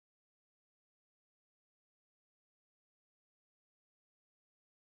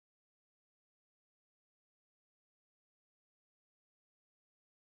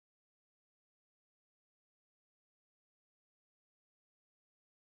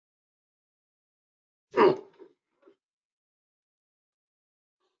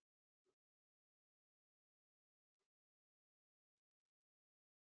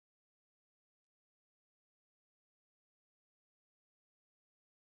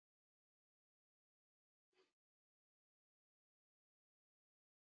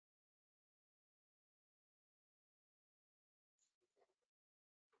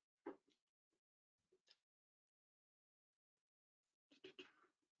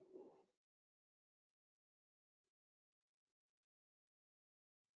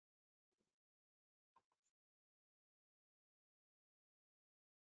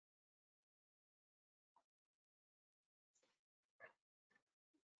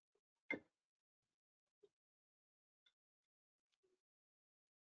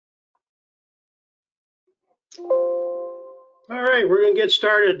All right, we're going to get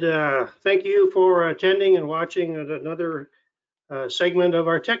started. Thank you for attending and watching another segment of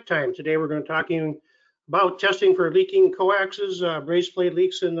our Tech Time. Today we're going to be talking about testing for leaking coaxes, braze plate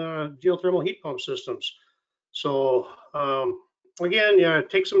leaks in geothermal heat pump systems. So again,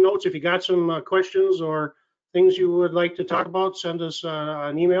 take some notes. If you got some questions or things you would like to talk about, send us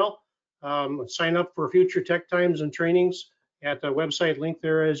an email. Sign up for future Tech Times and trainings at the website link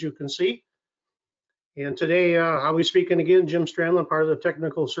there, as you can see. And today I'll be speaking again, Jim Strandland, part of the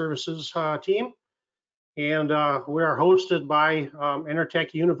technical services team. And we are hosted by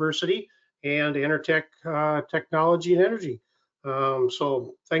Intertech University and Intertech Technology and Energy.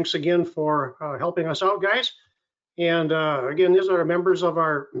 So thanks again for helping us out, guys. And again, these are members of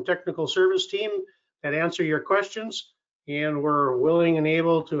our technical service team that answer your questions. And we're willing and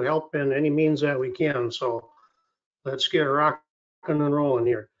able to help in any means that we can. So let's get rocking and rolling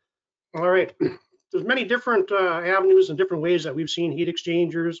here. All right. There's many different avenues and different ways that we've seen heat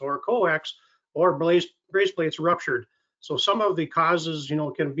exchangers or coax or braze plates ruptured. So some of the causes,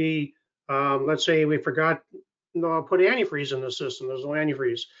 can be, let's say we forgot to put antifreeze in the system. There's no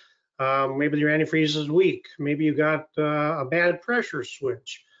antifreeze. Maybe your antifreeze is weak. Maybe you got a bad pressure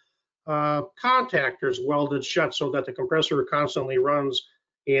switch. Contactors welded shut so that the compressor constantly runs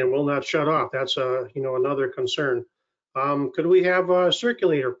and will not shut off. That's another concern. Could we have a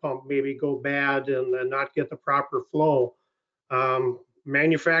circulator pump maybe go bad and not get the proper flow?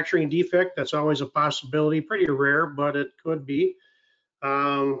 Manufacturing defect, that's always a possibility, pretty rare, but it could be.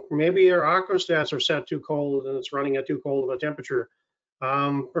 Maybe our aquastats are set too cold and it's running at too cold of a temperature.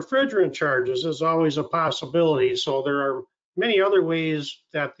 Refrigerant charges is always a possibility. So there are many other ways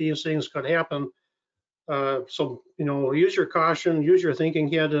that these things could happen. So, use your caution, use your thinking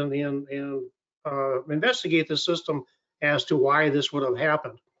head and investigate the system as to why this would have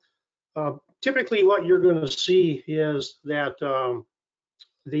happened. Typically, what you're going to see is that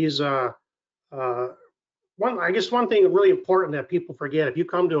one thing really important that people forget, if you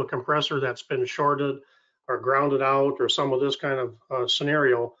come to a compressor that's been shorted or grounded out or some of this kind of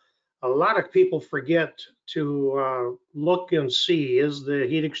scenario, a lot of people forget to look and see, is the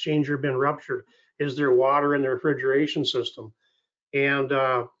heat exchanger been ruptured? Is there water in the refrigeration system? And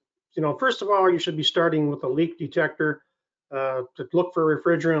first of all, you should be starting with a leak detector to look for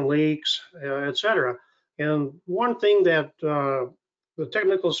refrigerant leaks, etc. And one thing that the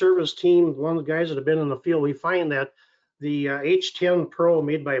technical service team, one of the guys that have been in the field, we find that the H10 Pro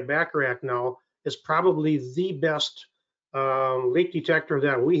made by Bacharach now is probably the best leak detector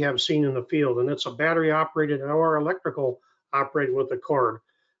that we have seen in the field. And it's a battery operated or electrical operated with a cord.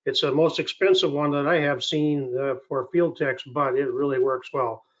 It's the most expensive one that I have seen for field techs, but it really works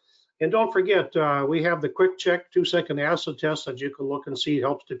well. And don't forget, we have the quick check 2-second acid test that you can look and see. It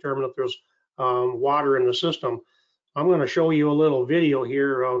helps determine if there's water in the system. I'm going to show you a little video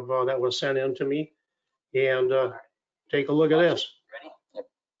here of that was sent in to me, and take a look at this. Ready? Yep.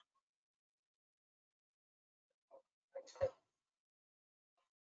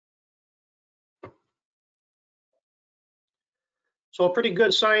 So a pretty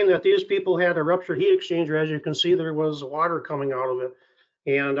good sign that these people had a ruptured heat exchanger. As you can see, there was water coming out of it.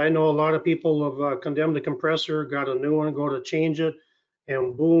 And I know a lot of people have condemned the compressor, got a new one, go to change it,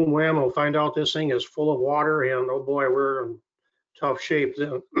 and boom, wham, we'll find out this thing is full of water, and oh boy, we're in tough shape,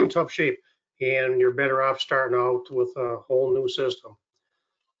 and you're better off starting out with a whole new system.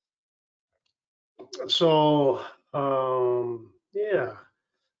 So, yeah,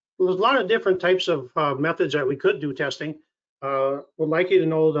 there's a lot of different types of methods that we could do testing. Would like you to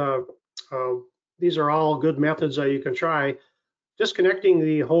know these are all good methods that you can try. Disconnecting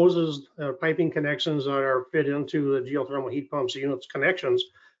the hoses, piping connections that are fit into the geothermal heat pumps units connections,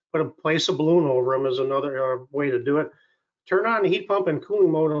 place a balloon over them is another way to do it. Turn on the heat pump in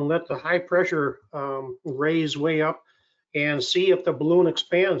cooling mode and let the high pressure raise way up and see if the balloon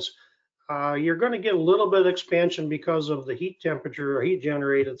expands. You're going to get a little bit of expansion because of the heat temperature or heat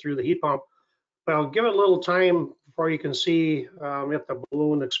generated through the heat pump. But give it a little time before you can see if the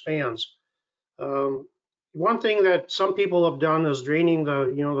balloon expands. One thing that some people have done is draining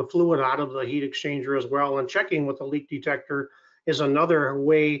the fluid out of the heat exchanger as well, and checking with the leak detector is another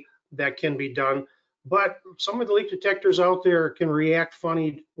way that can be done. But some of the leak detectors out there can react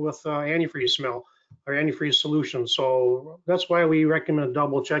funny with antifreeze smell or antifreeze solution. So that's why we recommend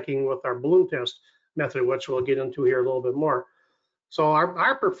double checking with our balloon test method, which we'll get into here a little bit more. So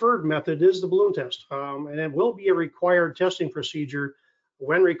our preferred method is the balloon test, and it will be a required testing procedure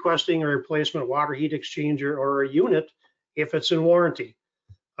when requesting a replacement water heat exchanger or a unit if it's in warranty.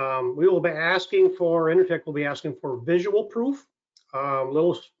 We will be asking for, Intertech will be asking for visual proof,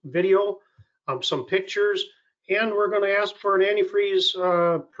 little video, some pictures, And we're going to ask for an antifreeze,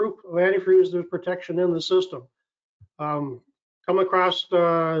 proof of antifreeze protection in the system. Come across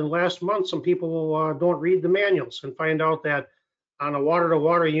last month, some people don't read the manuals and find out that on a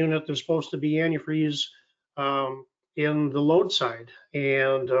water-to-water unit, there's supposed to be antifreeze in the load side.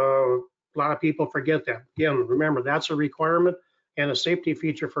 And a lot of people forget that. Again, remember, that's a requirement and a safety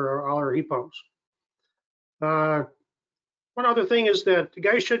feature for all our heat pumps. One other thing is that the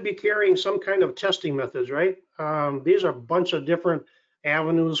guys should be carrying some kind of testing methods, right? These are a bunch of different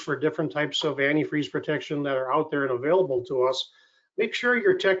avenues for different types of antifreeze protection that are out there and available to us. Make sure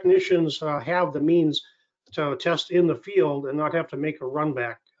your technicians have the means to test in the field and not have to make a run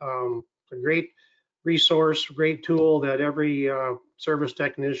back. It's a great resource, great tool that every service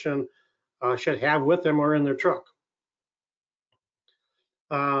technician should have with them or in their truck.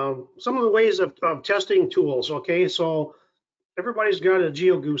 Some of the ways of testing tools, okay? So everybody's got a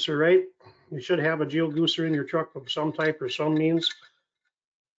Geo Gooser, right? You should have a Geo Gooser in your truck of some type or some means.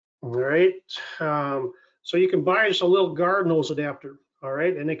 All right. So you can buy just a little guard nose adapter, all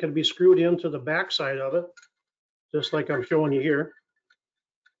right? And it can be screwed into the back side of it, just like I'm showing you here.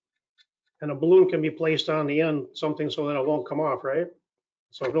 And a balloon can be placed on the end, something so that it won't come off, right?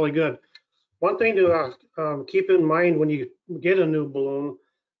 So really good. One thing to keep in mind when you get a new balloon,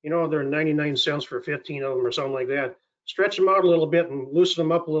 you know, they're 99 cents for 15 of them or something like that. Stretch them out a little bit and loosen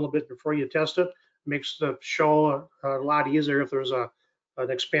them up a little bit before you test it. Makes the show a lot easier if there's an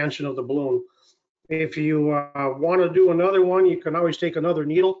expansion of the balloon. If you want to do another one, you can always take another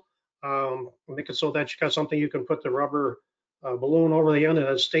needle, make it so that you got something you can put the rubber balloon over the end and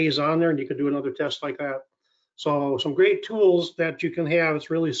it stays on there, and you can do another test like that. So some great tools that you can have. It's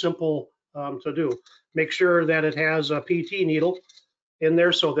really simple to do. Make sure that it has a PT needle in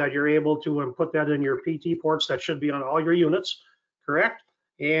there so that you're able to put that in your PT ports. That should be on all your units, correct?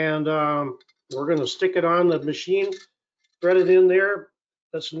 And we're going to stick it on the machine, thread it in there.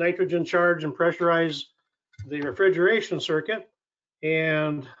 Let's nitrogen charge and pressurize the refrigeration circuit,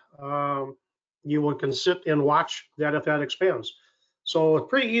 and you can sit and watch that if that expands. So it's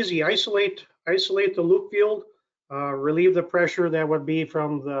pretty easy. Isolate the loop field, relieve the pressure that would be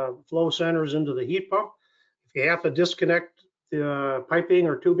from the flow centers into the heat pump. If you have to disconnect the piping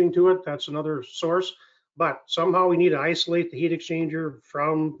or tubing to it, that's another source. But somehow we need to isolate the heat exchanger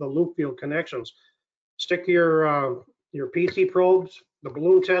from the loop field connections. Stick your PT probes, the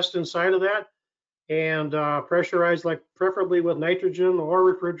balloon test inside of that, and pressurize, like preferably with nitrogen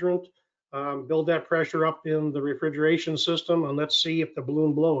or refrigerant. Build that pressure up in the refrigeration system, and let's see if the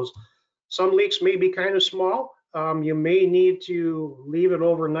balloon blows. Some leaks may be kind of small. You may need to leave it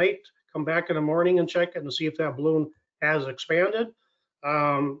overnight, come back in the morning and check it and see if that balloon has expanded.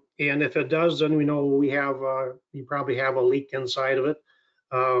 And if it does, then we know you probably have a leak inside of it.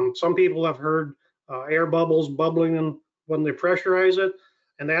 Some people have heard air bubbles bubbling when they pressurize it,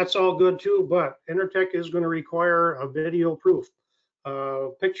 and that's all good too, but Intertech is going to require a video proof,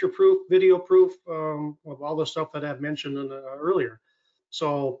 picture proof, video proof of all the stuff that I've mentioned earlier.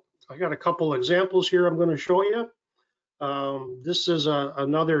 So I got a couple examples here I'm going to show you. This is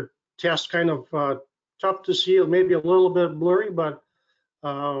another test, kind of tough to see, maybe a little bit blurry, but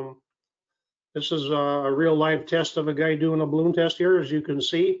this is a real live test of a guy doing a balloon test here, as you can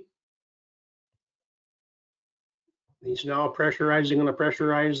see. He's now going to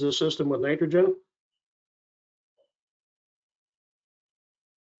pressurize the system with nitrogen.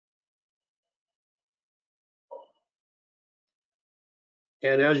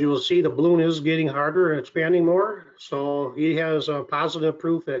 And as you will see, the balloon is getting harder and expanding more. So he has a positive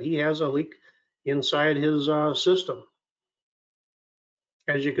proof that he has a leak inside his system.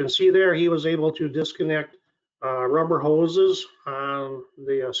 As you can see there, he was able to disconnect rubber hoses on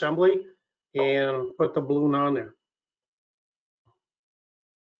the assembly and put the balloon on there.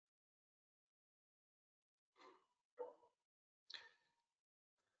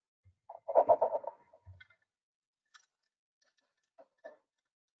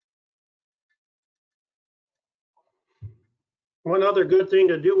 One other good thing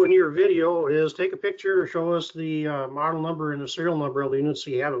to do in your video is take a picture, show us the model number and the serial number of the unit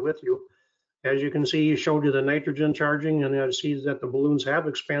so you have it with you. As you can see, he showed you the nitrogen charging, and you see that the balloons have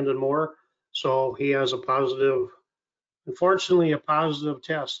expanded more. So he has a positive, unfortunately, a positive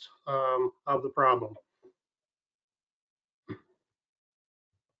test of the problem.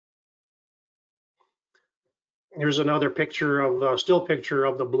 Here's another picture of still picture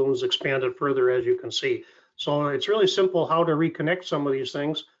of the balloons expanded further, as you can see. So it's really simple how to reconnect some of these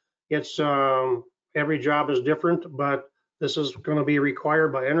things. It's every job is different, but this is going to be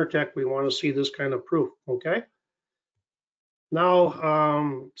required by Intertech. We want to see this kind of proof, okay?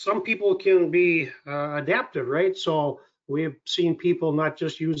 Now, some people can be adaptive, right? So we've seen people not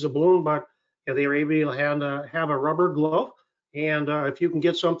just use a balloon, but they are able to have a rubber glove. And if you can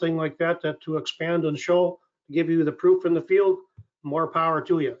get something like that, to expand and show, give you the proof in the field, more power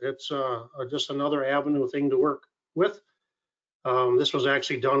to you. It's just another avenue thing to work with. This was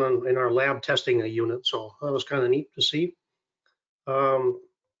actually done in our lab testing a unit, so that was kind of neat to see. Um,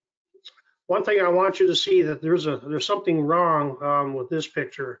 One thing I want you to see that there's something wrong with this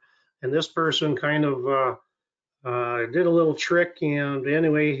picture, and this person kind of did a little trick. And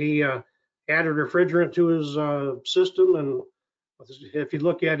anyway, he added refrigerant to his system, and if you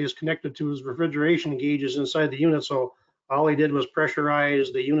look at it, he's connected to his refrigeration gauges inside the unit. So all he did was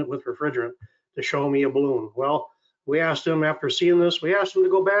pressurize the unit with refrigerant to show me a balloon. Well, we asked him after seeing this, we asked him to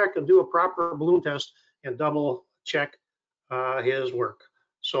go back and do a proper balloon test and double check his work.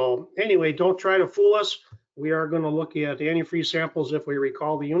 So anyway, don't try to fool us. We are going to look at antifreeze samples if we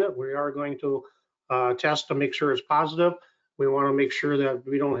recall the unit. We are going to test to make sure it's positive. We want to make sure that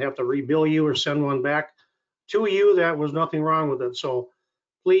we don't have to rebill you or send one back to you. That was nothing wrong with it. So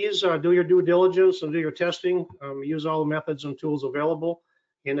please do your due diligence and do your testing. Use all the methods and tools available.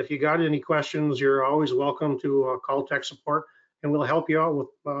 And if you got any questions, you're always welcome to call tech support, and we'll help you out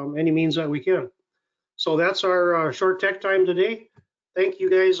with any means that we can. So that's our short tech time today. Thank you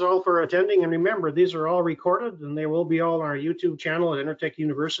guys all for attending. And remember, these are all recorded, and they will be all on our YouTube channel at Intertech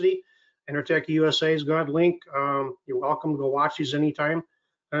University. Intertech USA's got a link. You're welcome to go watch these anytime.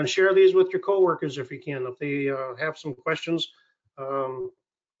 And share these with your coworkers if you can. If they have some questions, um,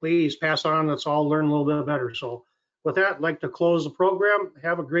 please pass on. Let's all learn a little bit better. So with that, I'd like to close the program.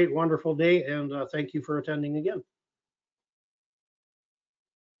 Have a great, wonderful day, and thank you for attending again.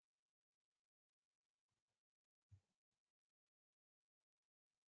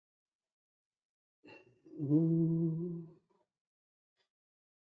 Mm.